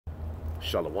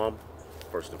Shalom.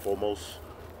 First and foremost,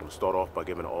 I'm going to start off by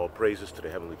giving all praises to the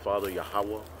Heavenly Father,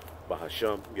 Yahweh,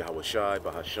 Bahasham, Yahweh Shai,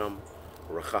 Bahasham,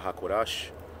 Rakha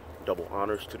HaKodash. Double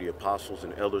honors to the apostles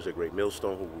and elders at Great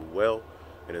Millstone who rule well.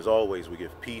 And as always, we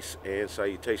give peace and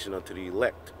salutation unto the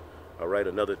elect. All right,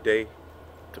 another day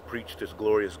to preach this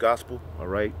glorious gospel. All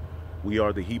right, we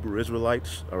are the Hebrew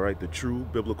Israelites. All right, the true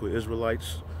biblical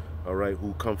Israelites. All right,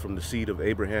 who come from the seed of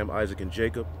Abraham, Isaac, and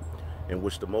Jacob, in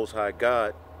which the Most High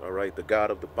God, all right, the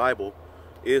God of the Bible,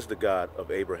 is the God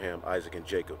of Abraham, Isaac, and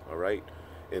Jacob, all right?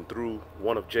 And through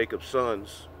one of Jacob's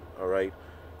sons, all right,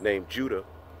 named Judah,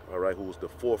 all right, who was the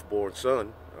fourth born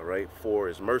son, all right, for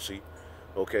his mercy,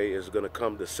 okay, is going to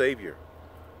come the Savior,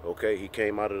 okay? He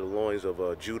came out of the loins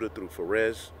of Judah through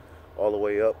Pharez, all the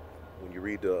way up. When you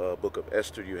read the book of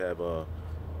Esther, you have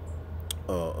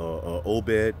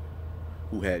Obed,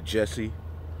 who had Jesse,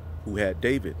 who had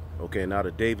David, okay? And out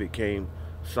of David came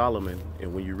Solomon,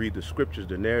 and when you read the scriptures,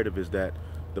 the narrative is that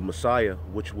the Messiah,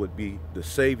 which would be the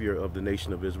Savior of the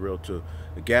nation of Israel, to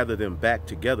gather them back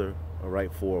together, all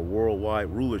right, for a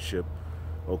worldwide rulership,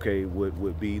 okay,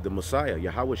 would be the Messiah,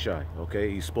 Yahweh Shai,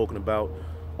 okay? He's spoken about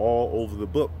all over the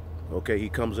book, okay? He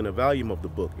comes in a volume of the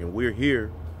book, and we're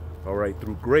here, all right,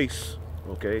 through grace,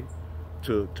 okay,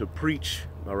 to preach,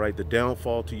 all right, the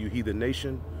downfall to you heathen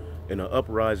nation and an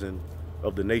uprising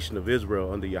of the nation of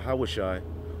Israel under Yahweh Shai,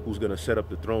 who's going to set up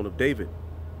the throne of David,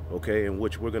 okay, in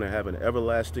which we're going to have an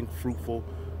everlasting, fruitful,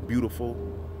 beautiful,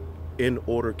 in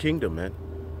order kingdom, man.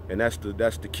 And that's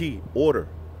the key. Order.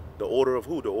 The order of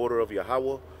who? The order of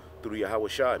Yahweh through Yahweh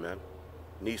Shai, man,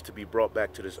 needs to be brought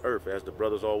back to this earth. As the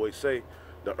brothers always say,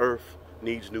 the earth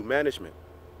needs new management.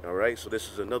 All right, so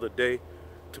this is another day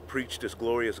to preach this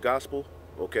glorious gospel,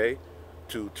 okay,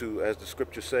 to as the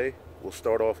scriptures say. We'll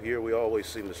start off here. We always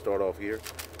seem to start off here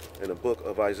in the book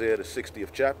of Isaiah, the 60th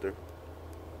chapter,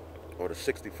 or the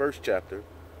 61st chapter,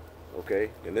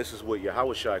 okay? And this is what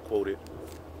Yahweh Shai quoted,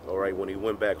 all right, when he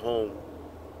went back home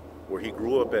where he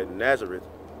grew up at Nazareth,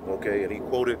 okay? And he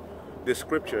quoted this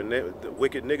scripture, and the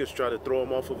wicked niggas try to throw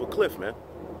him off of a cliff, man,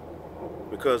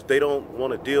 because they don't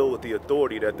want to deal with the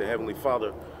authority that the Heavenly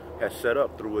Father has set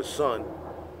up through his Son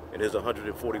and his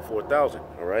 144,000,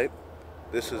 all right?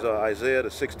 This is Isaiah, the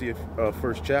 60th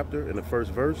first chapter, in the first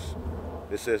verse.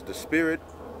 It says, "The Spirit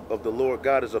of the Lord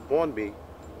God is upon me,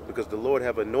 because the Lord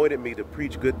have anointed me to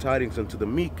preach good tidings unto the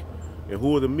meek." And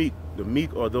who are the meek? The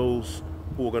meek are those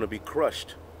who are going to be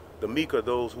crushed. The meek are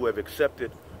those who have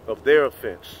accepted of their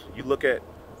offense. You look at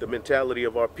the mentality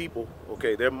of our people,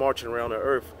 okay, they're marching around the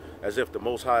earth as if the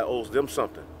Most High owes them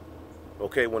something,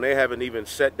 okay, when they haven't even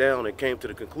sat down and came to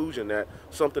the conclusion that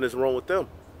something is wrong with them.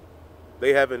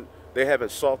 They haven't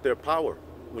sought their power.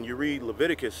 When you read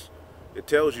Leviticus, it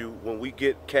tells you when we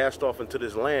get cast off into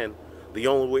this land, the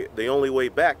only way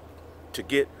back to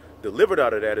get delivered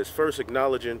out of that is first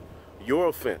acknowledging your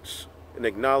offense and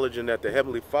acknowledging that the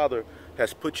Heavenly Father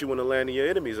has put you in the land of your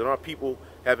enemies, and our people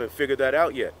haven't figured that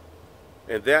out yet.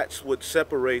 And that's what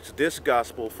separates this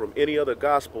gospel from any other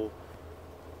gospel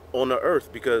on the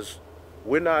earth, because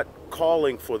we're not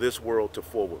calling for this world to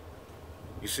forward.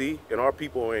 You see, and our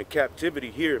people are in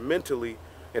captivity here mentally,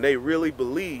 and they really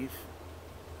believe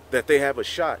that they have a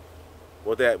shot,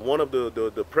 or that one of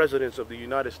the presidents of the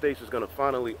United States is going to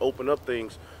finally open up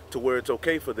things to where it's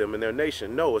okay for them and their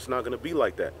nation. No, it's not going to be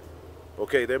like that.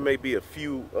 Okay, there may be a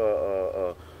few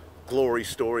glory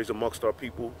stories amongst our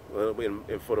people,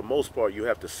 and for the most part, you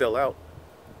have to sell out.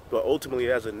 But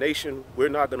ultimately, as a nation, we're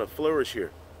not going to flourish here.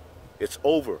 It's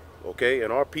over, okay?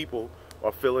 And our people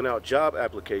are filling out job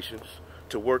applications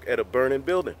to work at a burning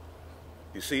building.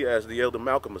 You see, as the elder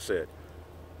Malcolm has said,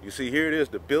 you see, here it is,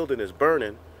 the building is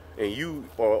burning, and you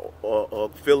are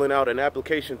filling out an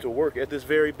application to work at this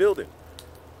very building.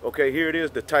 Okay, here it is,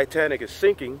 the Titanic is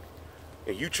sinking,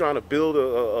 and you trying to build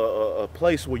a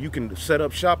place where you can set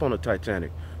up shop on the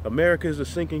Titanic. America is a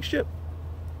sinking ship.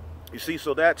 You see,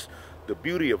 so that's the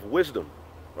beauty of wisdom,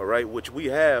 all right, which we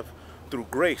have through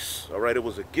grace, all right? It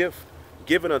was a gift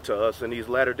given unto us in these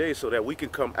latter days so that we can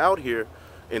come out here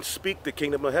and speak the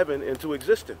kingdom of heaven into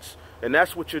existence. And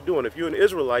that's what you're doing. If you're an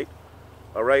Israelite,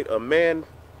 all right, a man,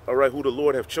 all right, who the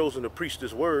Lord have chosen to preach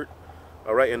this word,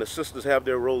 all right, and the sisters have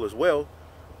their role as well,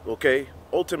 okay,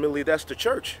 ultimately that's the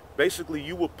church. Basically,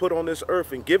 you were put on this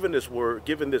earth and given this word,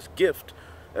 given this gift,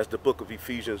 as the book of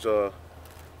Ephesians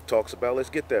talks about. Let's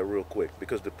get that real quick,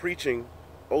 because the preaching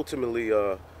ultimately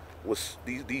was,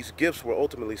 these gifts were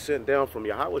ultimately sent down from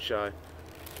Yahweh Shai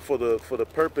for the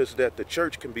purpose that the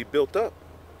church can be built up.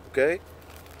 Okay,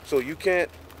 so you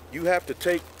have to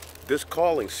take this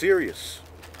calling serious.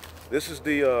 This is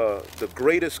the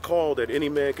greatest call that any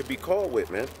man could be called with,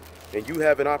 man. And you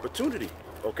have an opportunity,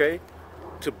 okay,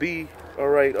 to be, all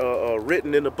right,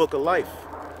 written in the book of life.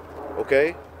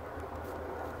 Okay?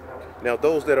 Now,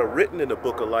 those that are written in the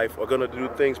book of life are going to do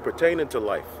things pertaining to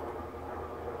life.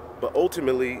 But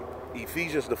ultimately,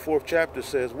 Ephesians, the 4th chapter,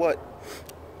 says what?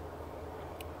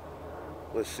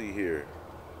 Let's see here.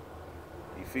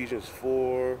 Ephesians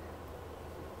 4.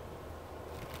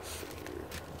 Let's see here.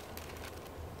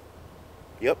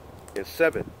 Yep, and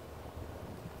 7.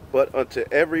 But unto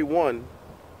every one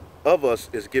of us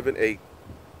is given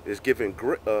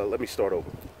let me start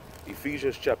over.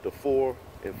 Ephesians chapter 4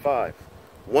 and 5.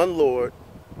 One Lord,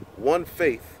 one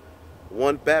faith,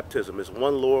 one baptism. It's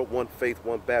one Lord, one faith,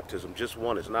 one baptism. Just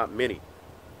one. It's not many.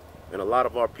 And a lot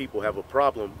of our people have a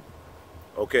problem,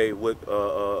 okay, with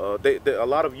a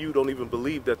lot of you don't even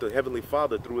believe that the Heavenly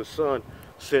Father through His Son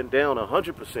sent down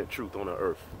 100% truth on the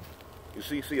earth. You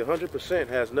see, 100%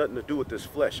 has nothing to do with this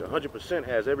flesh. 100%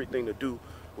 has everything to do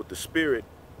with the Spirit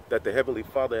that the Heavenly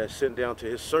Father has sent down to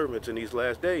His servants in these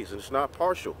last days. And it's not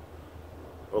partial.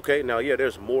 Okay, now, yeah,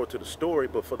 there's more to the story,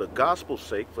 but for the gospel's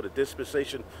sake, for the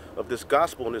dispensation of this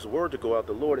gospel and this word to go out,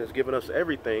 the Lord has given us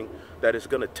everything that it's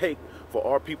going to take for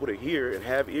our people to hear and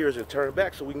have ears and turn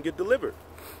back so we can get delivered.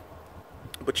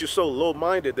 But you're so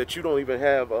low-minded that you don't even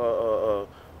have a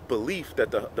belief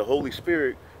that the Holy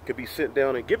Spirit can be sent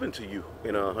down and given to you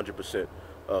in a 100%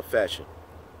 fashion.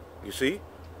 You see?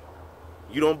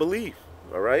 You don't believe,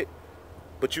 all right?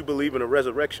 But you believe in a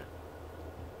resurrection.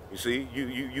 You see,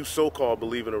 you so-called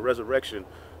believe in a resurrection.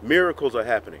 Miracles are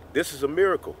happening. This is a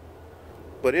miracle.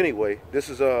 But anyway, this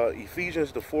is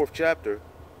Ephesians, the 4th chapter,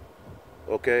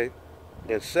 okay,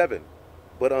 and 7.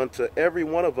 But unto every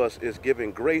one of us is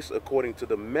given grace according to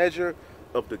the measure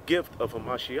of the gift of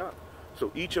Hamashiach.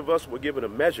 So each of us were given a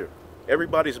measure.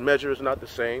 Everybody's measure is not the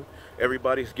same.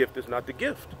 Everybody's gift is not the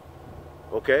gift.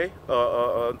 Okay?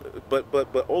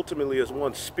 But ultimately is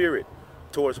one spirit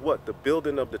towards what? The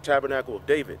building of the tabernacle of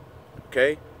David.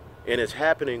 Okay? And it's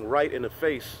happening right in the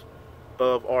face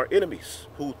of our enemies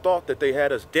who thought that they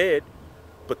had us dead,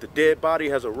 but the dead body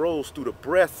has arose through the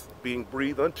breath being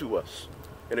breathed unto us.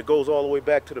 And it goes all the way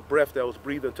back to the breath that was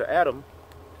breathed into Adam,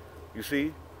 you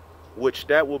see, which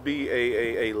that will be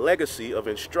a legacy of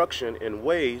instruction in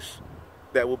ways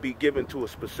that will be given to a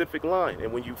specific line.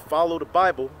 And when you follow the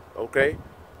Bible, okay,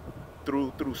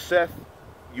 through Seth,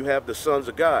 you have the sons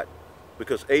of God,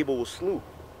 because Abel was slew.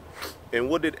 And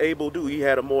what did Abel do? He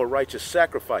had a more righteous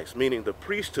sacrifice, meaning the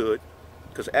priesthood,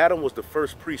 because Adam was the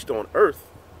first priest on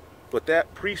earth, but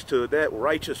that priesthood, that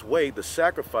righteous way, the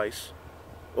sacrifice,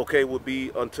 okay, would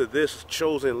be unto this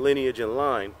chosen lineage and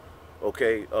line,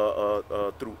 okay,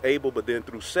 through Abel, but then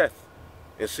through Seth.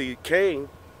 And see, Cain,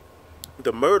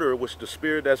 the murderer, which the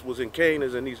spirit that was in Cain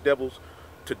is in these devils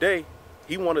today,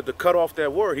 he wanted to cut off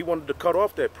that word. He wanted to cut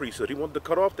off that priesthood. He wanted to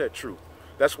cut off that truth.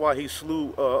 That's why he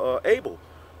slew Abel,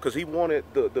 because he wanted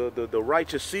the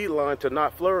righteous seed line to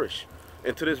not flourish.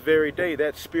 And to this very day,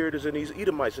 that spirit is in these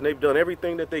Edomites, and they've done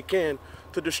everything that they can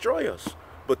to destroy us.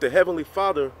 But the Heavenly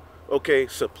Father, okay,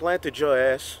 supplanted your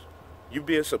ass. You're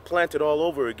being supplanted all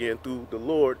over again through the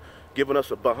Lord, giving us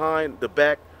a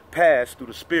behind-the-back pass through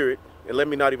the Spirit. And let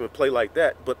me not even play like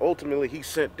that. But ultimately, He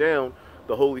sent down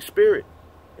the Holy Spirit.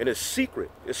 And it's secret.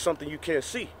 It's something you can't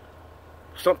see.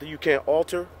 Something you can't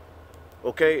alter.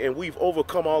 Okay? And we've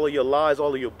overcome all of your lies,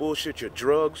 all of your bullshit, your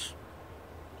drugs,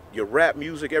 your rap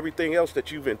music, everything else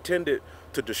that you've intended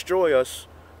to destroy us.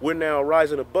 We're now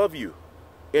rising above you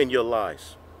in your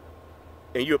lies.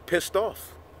 And you're pissed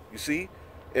off. You see?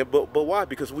 And but why?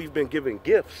 Because we've been given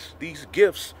gifts. These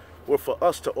gifts were for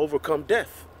us to overcome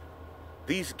death.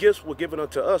 These gifts were given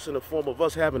unto us in the form of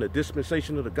us having a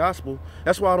dispensation of the gospel.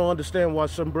 That's why I don't understand why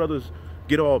some brothers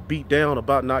get all beat down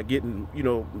about not getting, you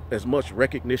know, as much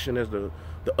recognition as the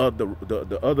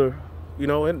other, you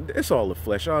know, and it's all the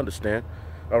flesh. I understand.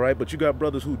 All right, but you got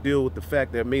brothers who deal with the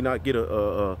fact that may not get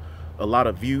a lot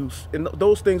of views, and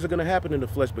those things are going to happen in the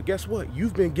flesh. But guess what?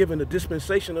 You've been given a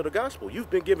dispensation of the gospel. You've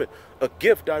been given a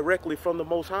gift directly from the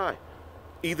Most High,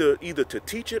 either to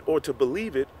teach it or to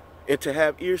believe it, and to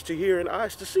have ears to hear and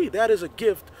eyes to see. That is a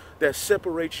gift that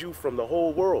separates you from the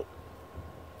whole world.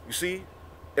 You see,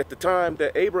 at the time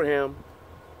that Abraham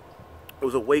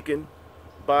was awakened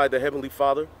by the Heavenly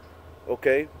Father,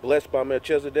 okay, blessed by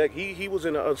Melchizedek, he was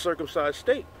in an uncircumcised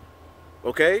state.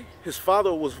 Okay, his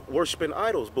father was worshiping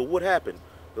idols, but what happened?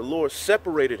 The Lord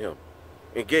separated him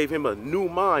and gave him a new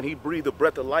mind. He breathed a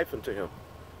breath of life into him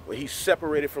when he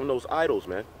separated from those idols,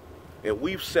 man. And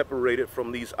we've separated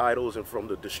from these idols and from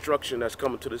the destruction that's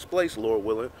coming to this place, Lord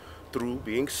willing, through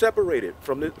being separated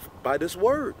from it by this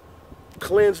word,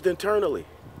 cleansed internally.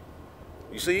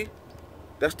 You see,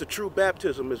 that's the true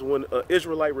baptism, is when an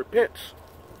Israelite repents.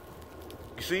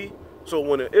 You see, So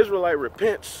when an Israelite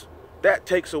repents, that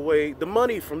takes away the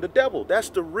money from the devil. That's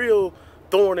the real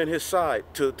thorn in his side.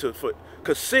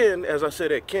 Because sin, as I said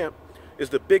at camp, is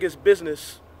the biggest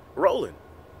business rolling.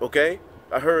 Okay?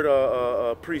 I heard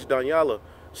Priest Daniela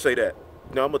say that.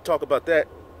 Now I'm going to talk about that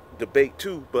debate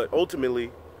too, but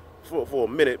ultimately, for a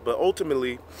minute, but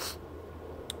ultimately,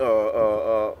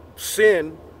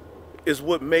 sin is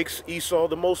what makes Esau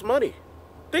the most money.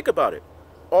 Think about it.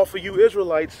 Off of you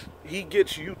Israelites, he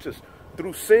gets you to,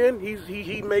 through sin,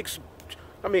 he makes,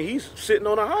 I mean, he's sitting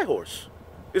on a high horse.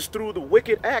 It's through the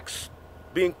wicked acts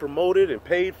being promoted and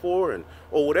paid for and,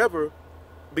 or whatever,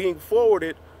 being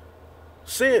forwarded,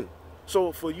 sin.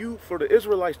 So for the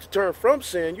Israelites to turn from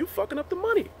sin, you fucking up the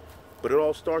money. But it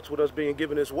all starts with us being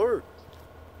given his word.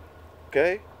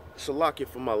 Okay? Salakia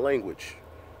for my language.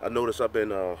 I notice I've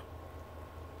been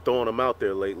throwing them out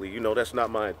there lately. You know, that's not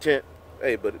my intent.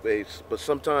 Hey, but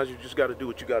sometimes you just got to do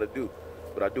what you got to do.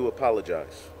 But I do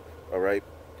apologize. All right?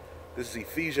 This is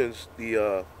Ephesians,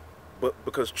 but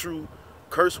because true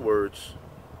curse words,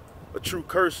 a true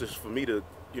curse is for me to,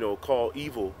 you know, call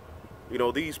evil. You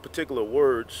know, these particular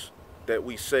words that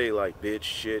we say, like bitch,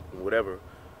 shit, and whatever,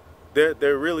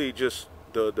 they're really just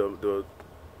the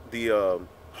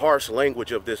harsh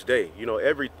language of this day. You know,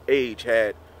 every age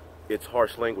had its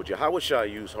harsh language.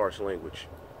 Yahushua used harsh language.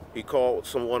 He called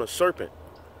someone a serpent.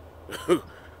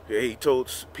 He told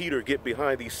Peter, get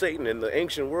behind thee, Satan. In the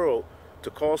ancient world, to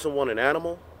call someone an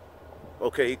animal,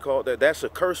 okay, he called that's a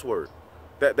curse word.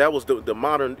 That was the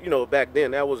modern, you know, back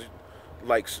then, that was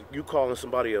like you calling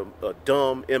somebody a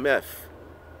dumb MF.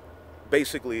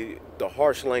 Basically, the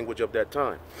harsh language of that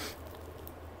time.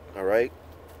 All right?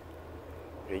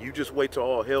 And you just wait till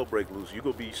all hell break loose. You're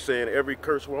going to be saying every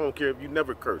curse word. I don't care if you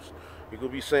never curse. You're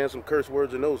going to be saying some curse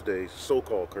words in those days,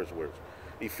 so-called curse words.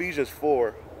 Ephesians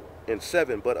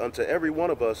 4:7, but unto every one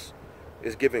of us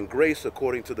is given grace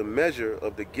according to the measure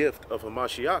of the gift of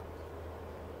Hamashiach.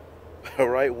 All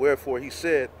right? Wherefore he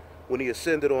said, when he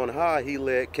ascended on high, he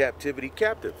led captivity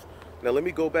captive. Now let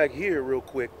me go back here real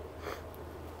quick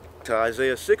to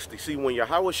Isaiah 60. See, when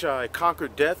Yahushua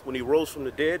conquered death, when he rose from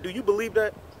the dead, do you believe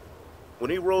that?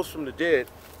 When he rose from the dead,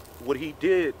 what he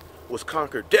did was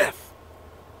conquer death.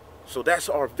 So that's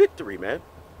our victory, man.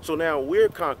 So now we're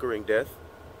conquering death,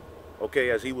 okay,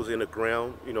 as he was in the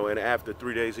ground, you know, and after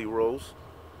 3 days he rose.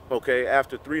 Okay,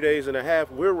 after 3 days and a half,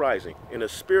 we're rising in a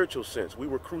spiritual sense. We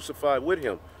were crucified with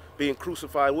him, being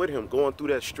crucified with him, going through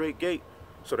that straight gate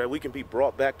so that we can be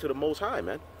brought back to the Most High,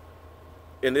 man.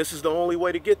 And this is the only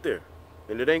way to get there.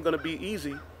 And it ain't going to be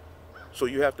easy. So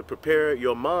you have to prepare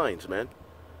your minds, man.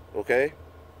 Okay?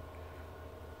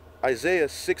 Isaiah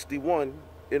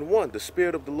 61:1. The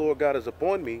Spirit of the Lord God is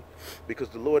upon me, because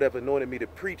the Lord hath anointed me to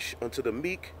preach unto the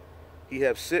meek. He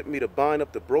hath sent me to bind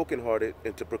up the brokenhearted,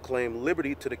 and to proclaim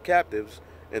liberty to the captives,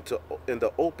 and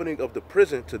the opening of the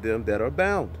prison to them that are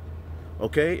bound.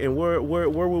 Okay? And where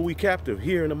were we captive?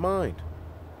 Here in the mind.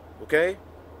 Okay?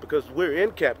 Because we're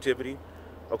in captivity.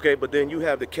 Okay, but then you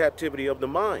have the captivity of the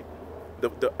mind.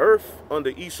 The earth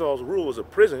under Esau's rule is a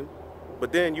prison,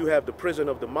 but then you have the prison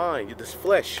of the mind, this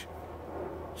flesh.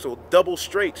 So double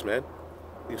straits, man.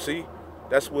 You see?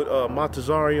 That's what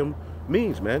Montezarium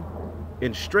means, man.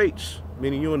 In straits,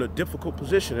 meaning you're in a difficult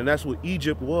position. And that's what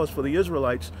Egypt was for the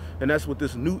Israelites. And that's what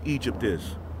this new Egypt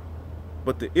is.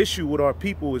 But the issue with our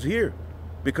people is here.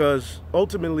 Because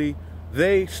ultimately,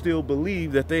 they still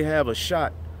believe that they have a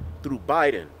shot through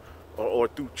Biden, or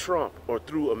through Trump, or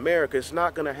through America. It's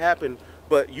not going to happen,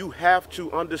 but you have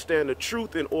to understand the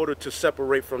truth in order to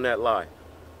separate from that lie.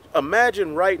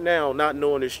 Imagine right now not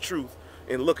knowing this truth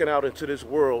and looking out into this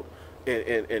world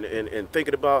and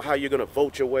thinking about how you're going to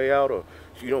vote your way out, or,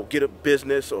 you know, get a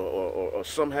business, or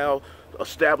somehow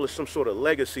establish some sort of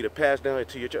legacy to pass down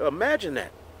into your child. Imagine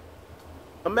that.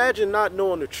 Imagine not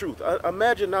knowing the truth.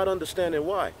 Imagine not understanding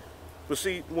why. But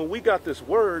see, when we got this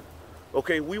word,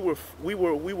 okay, we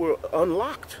were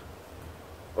unlocked.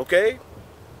 Okay?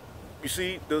 You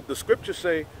see, the scriptures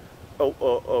say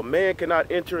a man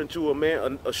cannot enter into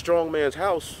a strong man's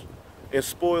house and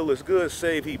spoil his goods,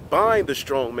 save he bind the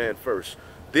strong man first.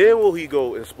 Then will he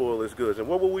go and spoil his goods. And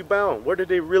where were we bound? Where did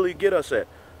they really get us at?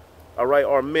 All right,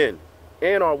 our men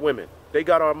and our women. They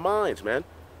got our minds, man.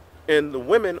 And the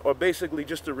women are basically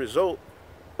just a result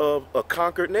of a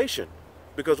conquered nation.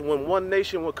 Because when one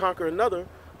nation would conquer another,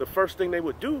 the first thing they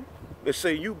would do is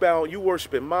say, you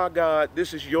worshiping my God,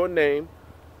 this is your name.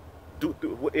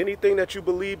 Do anything that you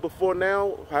believe before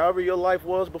now, however your life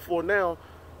was before now,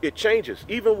 it changes.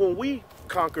 Even when we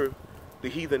conquer the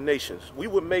heathen nations, we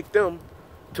would make them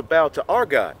to bow to our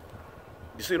God.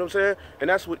 You see what I'm saying? And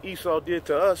that's what Esau did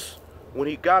to us when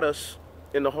he got us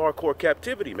in the hardcore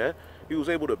captivity, man. He was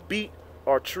able to beat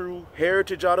our true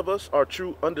heritage out of us, our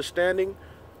true understanding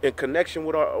and connection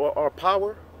with our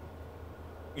power.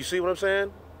 You see what I'm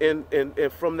saying?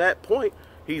 And from that point,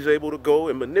 he's able to go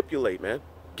and manipulate, man.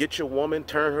 Get your woman,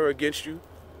 turn her against you.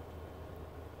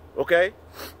 Okay?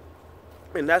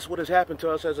 And that's what has happened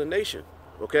to us as a nation.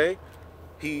 Okay?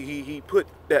 He put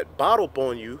that bottle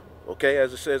upon you, okay,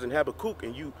 as it says in Habakkuk,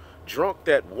 and you drunk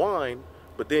that wine,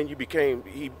 but then you became,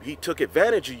 he took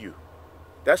advantage of you.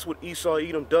 That's what Esau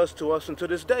Edom does to us unto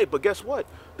this day. But guess what?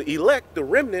 The elect, the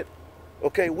remnant,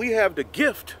 okay, we have the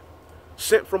gift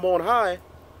sent from on high,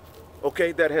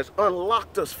 okay, that has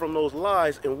unlocked us from those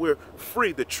lies, and we're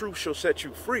free. The truth shall set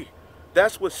you free.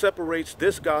 That's what separates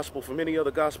this gospel from any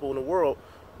other gospel in the world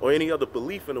or any other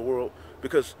belief in the world,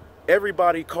 because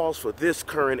everybody calls for this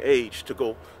current age to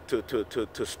go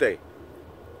to stay.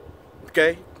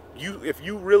 Okay? If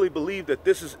you really believe that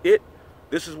this is it,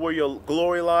 this is where your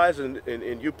glory lies,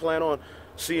 and you plan on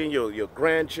seeing your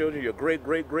grandchildren, your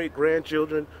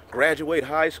great-great-great-grandchildren graduate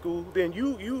high school, then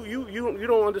you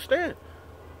don't understand.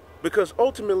 Because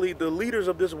ultimately the leaders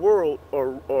of this world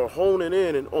are honing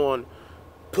in and on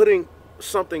putting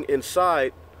something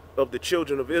inside of the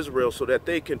children of Israel so that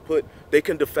they can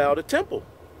defile the temple.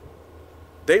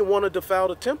 They want to defile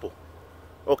the temple.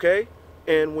 Okay?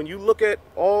 And when you look at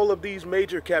all of these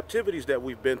major captivities that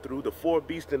we've been through, the 4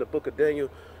 beasts in the book of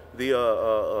Daniel, the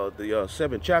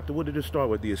 7th chapter, what did it start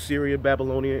with? The Assyrian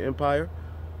Babylonian Empire.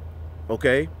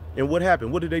 Okay? And what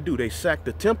happened? What did they do? They sacked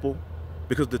the temple,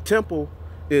 because the temple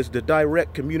is the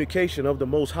direct communication of the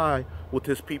Most High with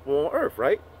his people on earth,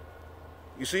 right?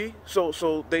 You see?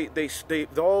 So they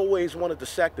always wanted to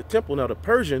sack the temple. Now the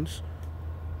Persians,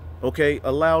 okay,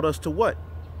 allowed us to what?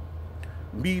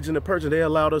 Medes and the Persians, they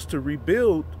allowed us to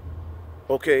rebuild,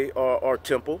 okay, our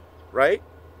temple, right?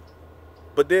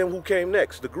 But then who came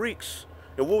next? The Greeks.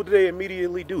 And what did they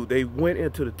immediately do? They went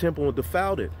into the temple and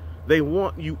defiled it. They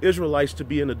want you Israelites to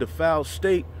be in a defiled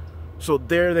state, so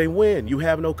there they win. You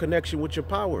have no connection with your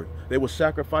power. They were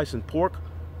sacrificing pork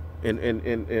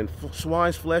and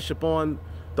swine's flesh upon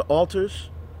the altars.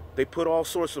 They put all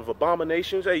sorts of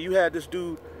abominations. Hey, you had this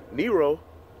dude, Nero,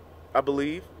 I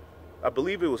believe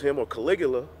it was him, or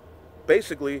Caligula.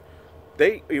 Basically,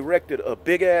 they erected a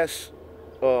big-ass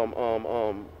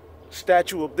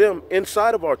statue of them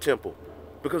inside of our temple,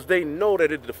 because they know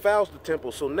that it defiles the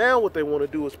temple. So now what they want to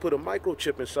do is put a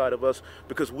microchip inside of us,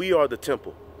 because we are the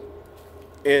temple.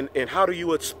 And how do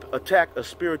you attack a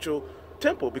spiritual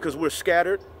temple? Because we're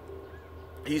scattered.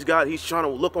 He's trying to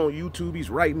look on YouTube. He's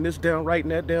writing this down, writing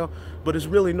that down. But there's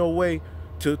really no way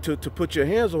to put your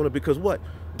hands on it, because what?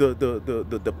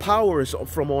 The power is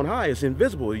from on high. It's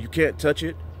invisible. You can't touch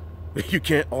it. You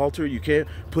can't alter it. You can't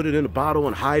put it in a bottle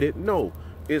and hide it. No.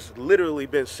 It's literally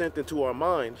been sent into our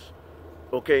minds.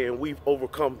 Okay, and we've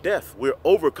overcome death. We're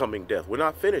overcoming death. We're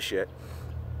not finished yet.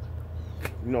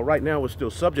 You know, right now we're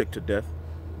still subject to death.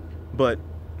 But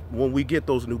when we get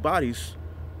those new bodies,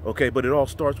 okay, but it all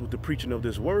starts with the preaching of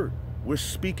this word. We're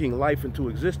speaking life into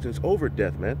existence over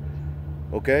death, man.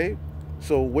 Okay?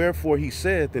 So wherefore he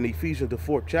saith in Ephesians the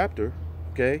 4th chapter,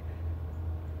 okay,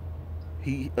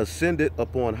 he ascended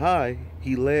up on high,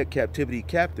 he led captivity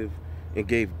captive, and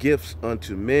gave gifts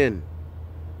unto men.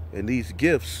 And these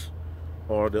gifts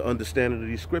are the understanding of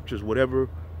these scriptures, whatever,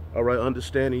 all right,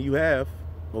 understanding you have,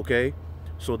 okay,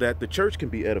 so that the church can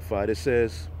be edified. It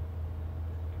says,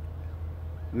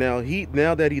 now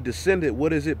that he descended,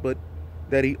 what is it but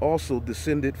that he also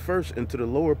descended first into the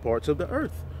lower parts of the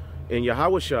earth? And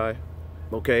Yahushua,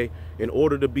 okay, in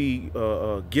order to be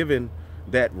given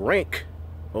that rank,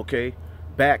 okay,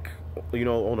 back, you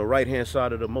know, on the right-hand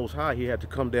side of the Most High, he had to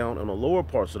come down on the lower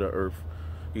parts of the earth.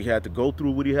 He had to go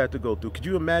through what he had to go through. Could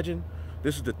you imagine?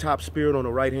 This is the top spirit on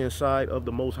the right-hand side of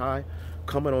the Most High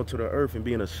coming onto the earth and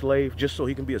being a slave just so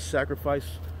he can be a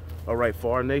sacrifice, all right,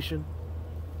 for our nation.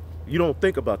 You don't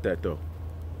think about that, though.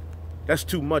 That's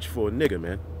too much for a nigga,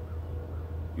 man.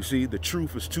 You see, the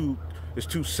truth is too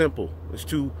simple. It's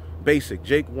too basic.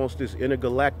 Jake wants this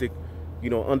intergalactic, you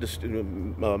know,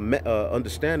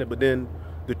 understanding, but then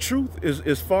the truth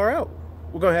is far out.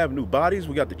 We're going to have new bodies.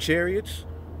 We got the chariots.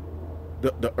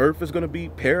 The earth is going to be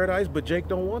paradise, but Jake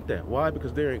don't want that. Why?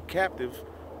 Because they're in captive,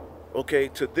 okay,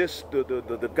 to this,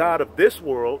 the God of this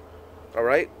world, all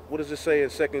right? What does it say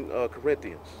in 2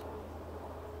 Corinthians?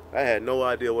 I had no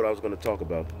idea what I was going to talk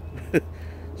about.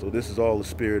 So this is all the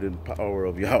spirit and power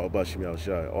of Yahweh Bashim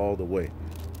Yahushai all the way.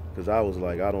 Because I was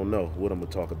like, I don't know what I'm going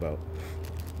to talk about.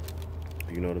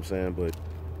 You know what I'm saying? But,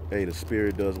 hey, the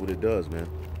spirit does what it does, man.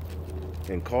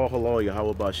 And call halal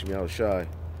Yahweh Bashim Yahushai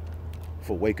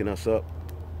for waking us up,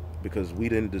 because we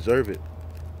didn't deserve it.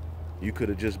 You could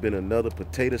have just been another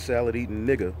potato salad eating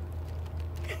nigga.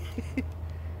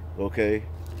 Okay?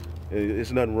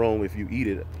 It's nothing wrong if you eat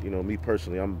it. You know, me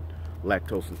personally, I'm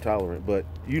lactose intolerant. But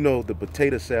you know, the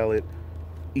potato salad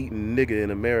eating nigga in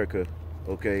America,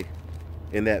 okay,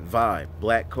 in that vibe,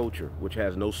 black culture, which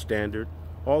has no standard.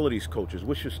 All of these cultures,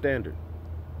 what's your standard?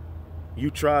 You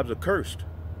tribes are cursed.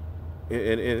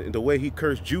 And the way he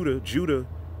cursed Judah,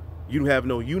 you have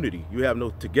no unity. You have no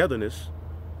togetherness.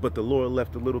 But the Lord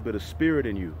left a little bit of spirit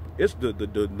in you. It's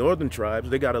the northern tribes.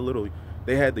 They got a little,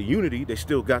 they had the unity. They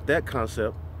still got that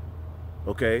concept.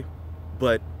 Okay.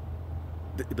 But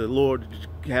the Lord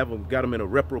got them in a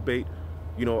reprobate,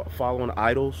 you know, following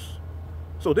idols.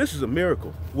 So this is a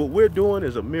miracle. What we're doing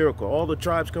is a miracle. All the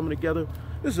tribes coming together.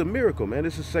 This is a miracle, man.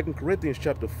 This is 2 Corinthians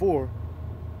chapter 4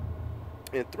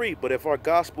 and 3. But if our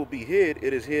gospel be hid,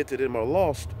 it is hid to them are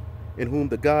lost, in whom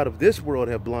the God of this world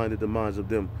have blinded the minds of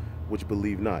them which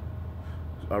believe not.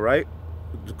 All right?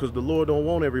 Because the Lord don't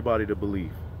want everybody to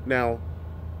believe. Now,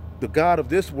 the God of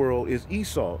this world is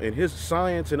Esau, and his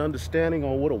science and understanding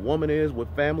on what a woman is,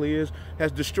 what family is,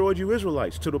 has destroyed you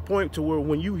Israelites to the point to where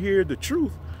when you hear the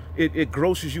truth, it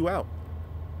grosses you out.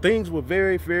 Things were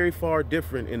very, very far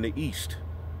different in the East,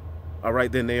 all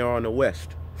right, than they are in the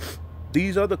West.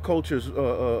 These other cultures,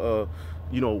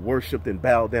 you know, worshipped and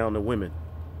bowed down to women.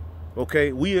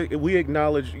 Okay, we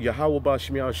acknowledge Yahweh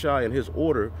Bashmiel Shai and his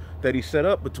order that he set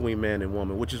up between man and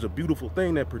woman, which is a beautiful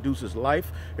thing that produces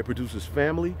life, it produces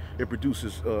family, it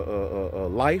produces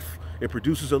life, it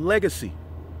produces a legacy.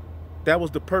 That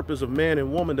was the purpose of man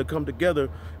and woman, to come together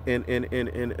and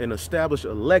establish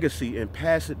a legacy and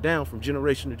pass it down from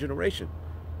generation to generation.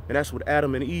 And that's what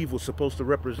Adam and Eve was supposed to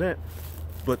represent.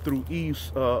 But through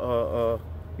Eve's,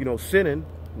 you know, sinning,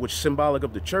 which is symbolic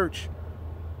of the church,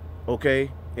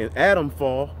 okay, and Adam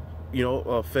fell,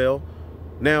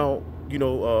 now, you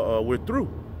know, we're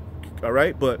through, all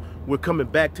right? But we're coming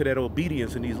back to that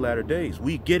obedience in these latter days.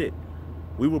 We get it.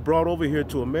 We were brought over here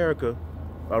to America,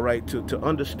 all right, to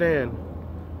understand,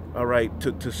 all right,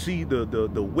 to see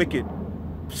the wicked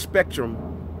spectrum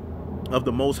of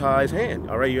the Most High's hand,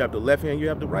 all right? You have the left hand, you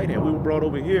have the right hand. We were brought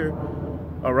over here,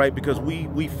 all right, because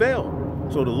we fell.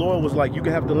 So the Lord was like, you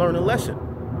have to learn a lesson.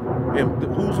 And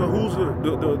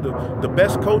the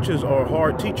best coaches are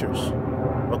hard teachers,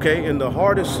 okay? And the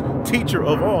hardest teacher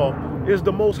of all is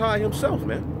the Most High himself,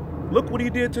 man. Look what he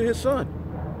did to his son,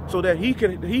 so that he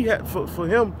had for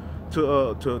him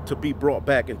to be brought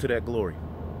back into that glory,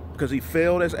 because he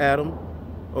failed as Adam,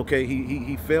 okay?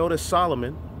 He failed as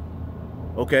Solomon,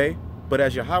 okay? But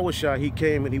as Yahweh Shai, he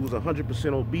came and he was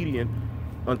 100% obedient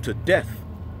unto death.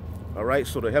 All right,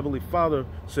 so the Heavenly Father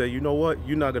said, you know what?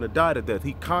 You're not going to die to death.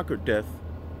 He conquered death,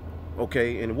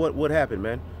 okay? And what happened,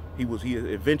 man? He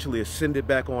eventually ascended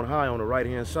back on high on the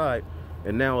right-hand side,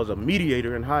 and now is a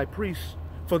mediator and high priest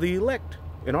for the elect.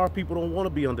 And our people don't want to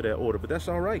be under that order, but that's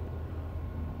all right.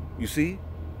 You see?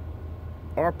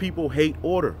 Our people hate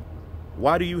order.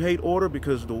 Why do you hate order?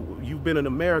 Because you've been in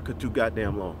America too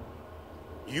goddamn long.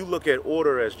 You look at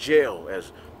order as jail,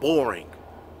 as boring.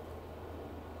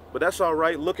 But that's all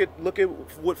right. Look at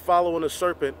what following the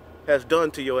serpent has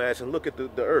done to your ass, and look at the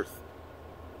earth.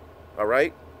 All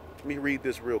right? Let me read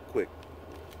this real quick.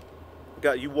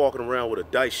 Got you walking around with a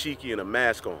dashiki and a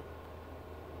mask on.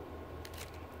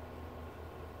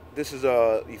 This is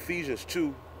Ephesians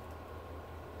 2.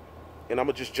 And I'm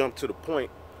going to just jump to the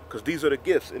point, because these are the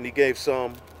gifts. And he gave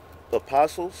some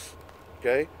apostles,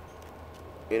 okay?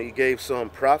 And he gave some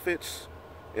prophets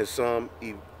and some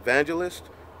evangelists,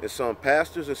 and some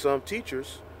pastors and some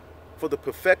teachers, for the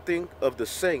perfecting of the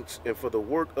saints and for the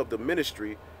work of the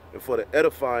ministry and for the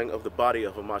edifying of the body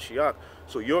of Hamashiach.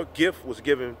 So your gift was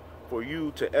given for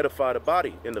you to edify the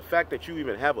body. And the fact that you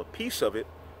even have a piece of it,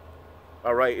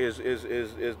 all right, is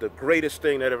the greatest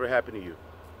thing that ever happened to you.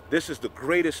 This is the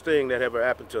greatest thing that ever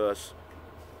happened to us.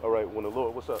 All right, when the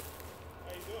Lord, what's up?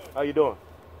 How you doing? How you doing?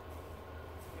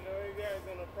 You know, you guys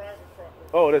on a private property.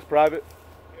 Oh, that's private?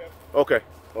 Yep. Okay,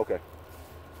 okay.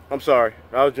 I'm sorry.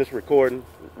 I was just recording,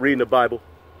 reading the Bible.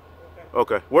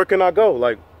 Okay. Okay. Where can I go?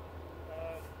 Like.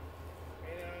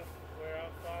 We're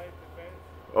outside the fence.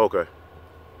 Okay.